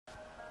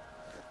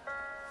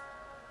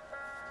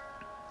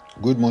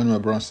Good morning, my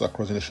brothers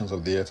across the nations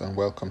of the earth, and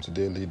welcome to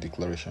Daily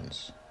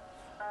Declarations.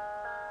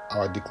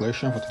 Our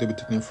declaration for today will be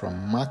taken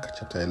from Mark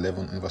chapter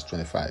 11 and verse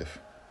 25.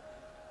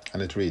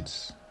 And it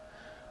reads,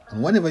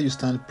 "And whenever you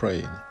stand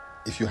praying,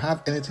 if you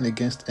have anything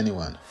against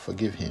anyone,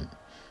 forgive him,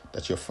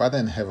 that your Father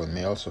in heaven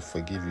may also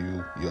forgive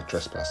you your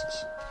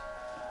trespasses."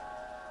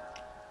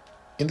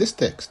 In this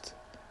text,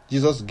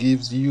 Jesus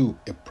gives you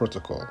a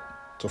protocol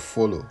to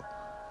follow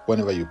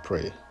whenever you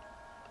pray.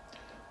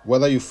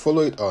 Whether you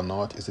follow it or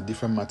not is a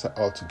different matter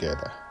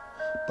altogether,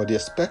 but he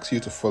expects you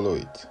to follow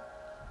it.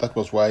 That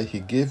was why he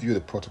gave you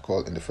the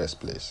protocol in the first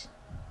place.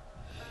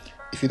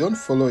 If you don't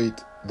follow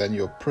it, then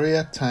your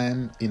prayer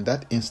time in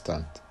that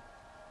instant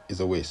is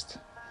a waste,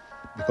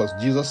 because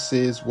Jesus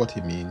says what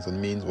he means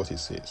and means what he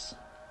says.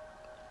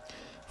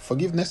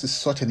 Forgiveness is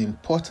such an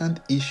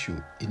important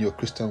issue in your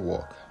Christian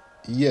walk,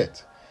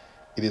 yet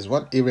it is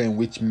one area in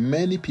which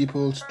many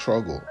people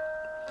struggle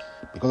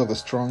because of the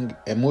strong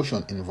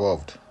emotion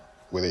involved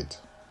with it.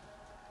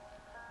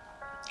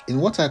 In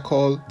what I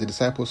call the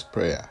disciples'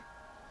 prayer,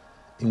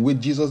 in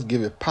which Jesus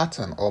gave a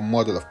pattern or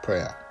model of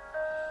prayer,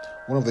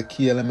 one of the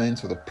key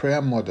elements of the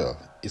prayer model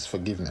is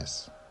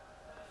forgiveness.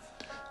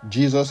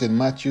 Jesus in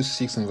Matthew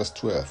 6 and verse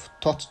 12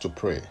 taught to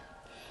pray,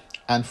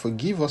 "And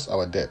forgive us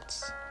our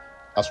debts,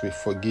 as we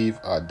forgive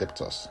our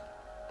debtors."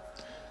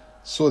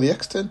 So the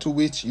extent to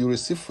which you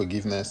receive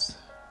forgiveness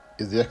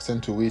is the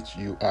extent to which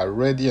you are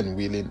ready and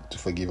willing to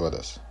forgive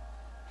others.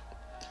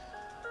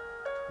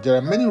 There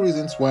are many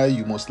reasons why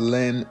you must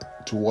learn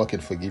to walk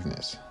in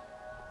forgiveness.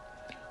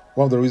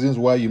 One of the reasons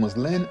why you must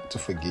learn to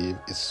forgive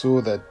is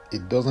so that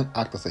it doesn't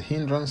act as a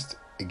hindrance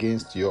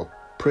against your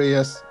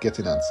prayers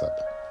getting answered.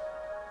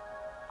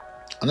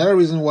 Another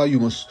reason why you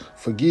must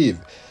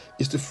forgive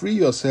is to free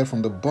yourself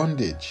from the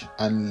bondage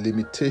and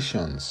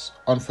limitations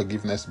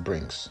unforgiveness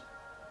brings.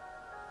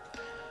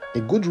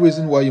 A good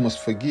reason why you must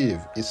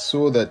forgive is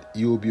so that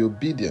you will be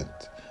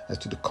obedient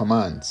to the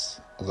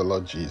commands of the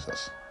Lord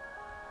Jesus.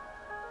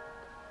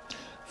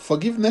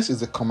 Forgiveness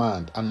is a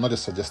command and not a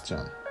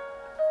suggestion.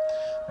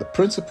 The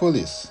principle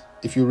is,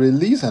 if you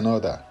release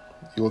another,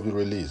 you will be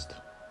released.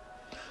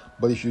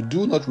 But if you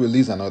do not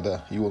release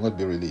another, you will not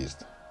be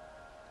released.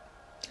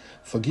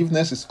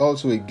 Forgiveness is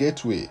also a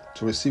gateway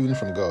to receiving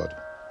from God.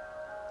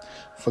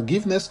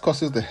 Forgiveness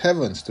causes the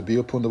heavens to be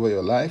opened over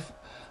your life,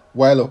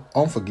 while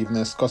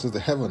unforgiveness causes the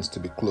heavens to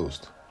be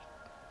closed.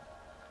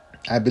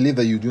 I believe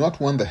that you do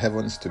not want the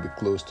heavens to be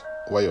closed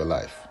over your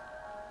life.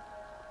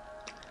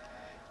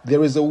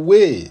 There is a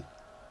way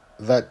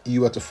that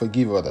you are to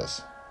forgive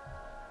others,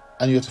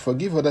 and you are to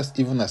forgive others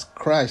even as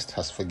Christ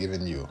has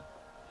forgiven you.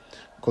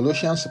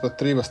 Colossians chapter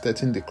 3 verse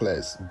 13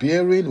 declares,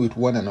 "Bearing with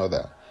one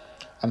another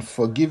and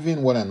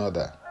forgiving one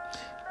another.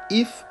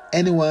 If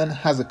anyone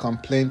has a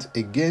complaint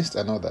against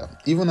another,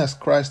 even as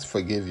Christ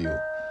forgave you,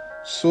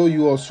 so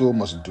you also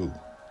must do."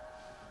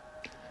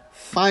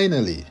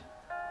 Finally,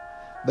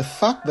 the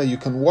fact that you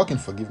can walk in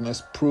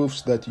forgiveness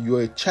proves that you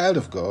are a child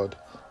of God,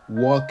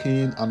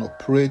 walking and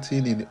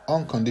operating in the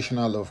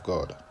unconditional love of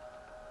God.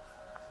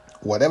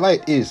 Whatever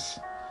it is,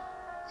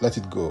 let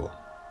it go.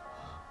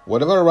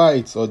 Whatever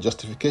rights or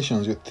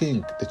justifications you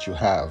think that you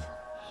have,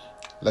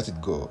 let it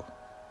go.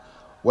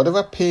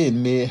 Whatever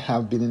pain may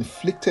have been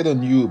inflicted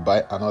on you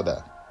by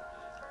another,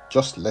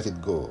 just let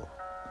it go.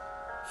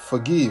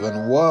 Forgive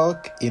and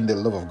walk in the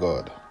love of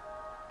God.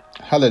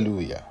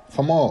 Hallelujah.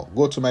 For more,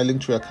 go to my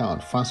Linktree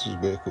account, Francis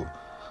Ubeku.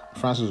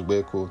 Francis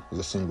Ubeku is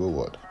a single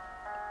word.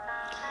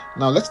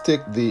 Now let's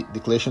take the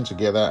declaration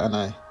together, and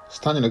I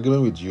stand in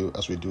agreement with you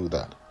as we do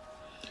that.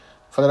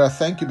 Father, I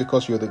thank you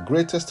because you are the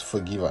greatest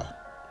forgiver.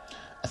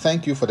 I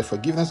thank you for the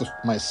forgiveness of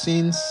my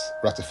sins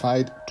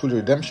ratified through the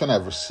redemption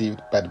I've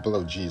received by the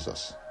blood of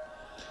Jesus.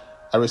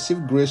 I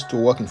receive grace to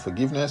walk in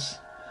forgiveness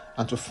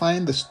and to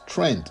find the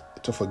strength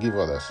to forgive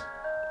others.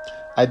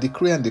 I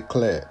decree and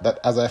declare that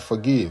as I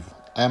forgive,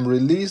 I am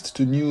released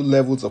to new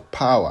levels of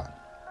power,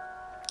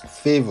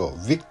 favor,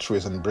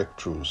 victories, and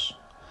breakthroughs.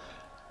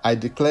 I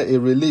declare a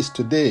release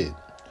today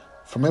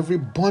from every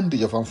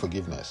bondage of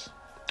unforgiveness.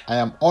 I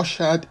am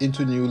ushered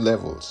into new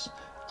levels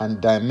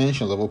and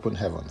dimensions of open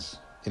heavens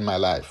in my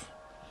life.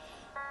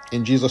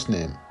 In Jesus'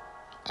 name,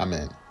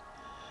 amen.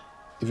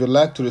 If you'd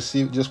like to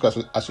receive Jesus Christ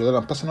as your Lord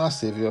and personal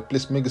Savior,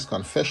 please make this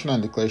confession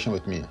and declaration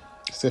with me.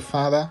 Say,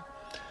 "Father,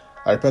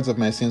 I repent of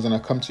my sins and I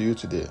come to you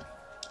today.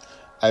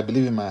 I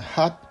believe in my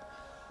heart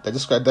that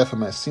Jesus Christ died for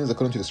my sins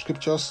according to the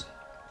scriptures.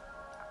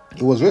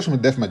 He was raised from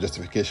the dead for my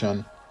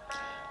justification.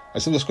 I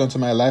receive Jesus Christ into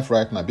my life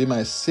right now. Be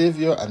my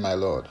Savior and my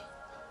Lord.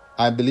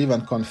 I believe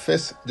and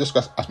confess Jesus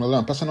Christ as my Lord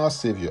and personal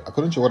Savior.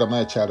 According to your word, I'm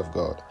a child of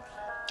God.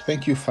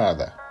 Thank you,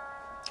 Father.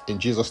 In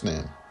Jesus'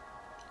 name,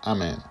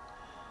 amen."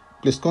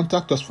 Please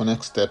contact us for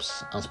next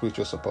steps and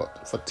spiritual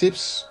support. For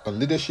tips on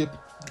leadership,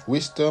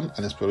 wisdom,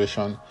 and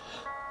inspiration,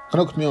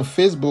 connect with me on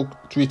Facebook,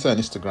 Twitter, and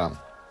Instagram.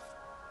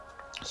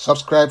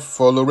 Subscribe,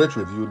 follow, rate,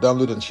 review,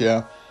 download, and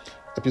share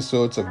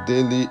episodes of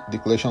Daily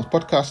Declarations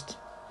Podcast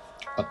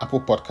on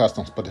Apple Podcasts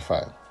and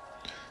Spotify.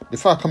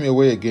 Before I come your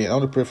way again, I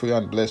want to pray for you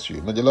and bless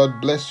you. May the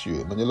Lord bless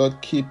you. May the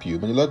Lord keep you.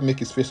 May the Lord make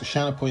his face to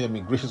shine upon you and be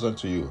gracious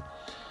unto you.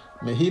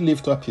 May he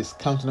lift up his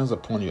countenance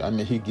upon you, and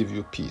may he give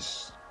you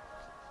peace.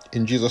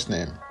 In Jesus'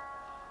 name,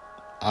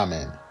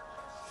 amen.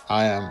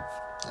 I am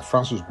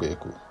Francis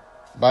Beku.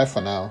 Bye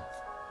for now,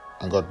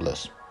 and God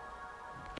bless.